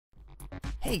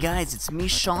Hey guys, it's me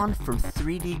Sean from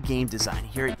 3D Game Design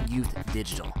here at Youth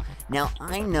Digital. Now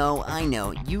I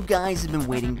know, you guys have been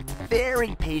waiting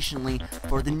very patiently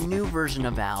for the new version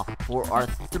of OWL for our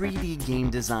 3D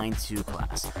Game Design 2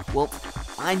 class. Well,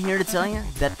 I'm here to tell you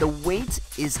that the wait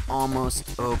is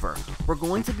almost over. We're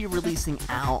going to be releasing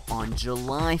OWL on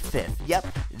July 5th. Yep,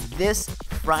 this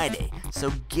Friday.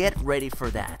 So get ready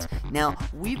for that. Now,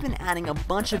 we've been adding a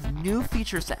bunch of new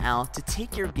features to OWL to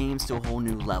take your games to a whole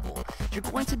new level. You're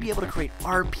going to be able to create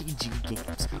RPG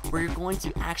games, where you're going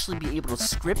to actually be able to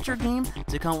script your game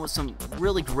to come up with some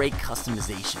really great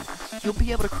customization. You'll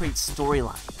be able to create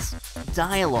storylines,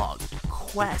 dialogue,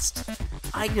 quests,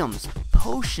 items,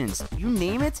 potions, you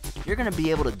name it, you're going to be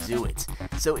able to do it.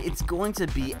 So it's going to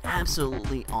be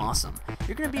absolutely awesome.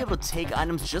 You're going to be able to take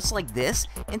items just like this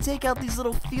and take out these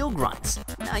little field grunts.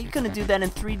 Now you couldn't do that in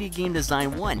 3D Game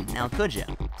Design 1, now could you?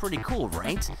 Pretty cool,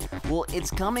 right? Well,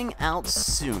 it's coming out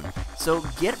soon, so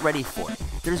get ready for it.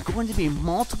 There's going to be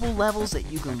multiple levels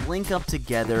that you can link up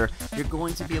together. You're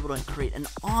going to be able to create an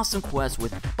awesome quest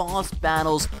with boss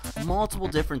battles, multiple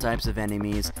different types of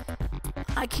enemies.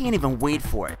 I can't even wait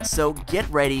for it. So get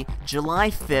ready, July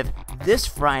 5th, this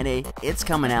Friday, it's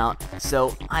coming out.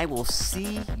 So I will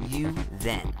see you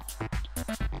then.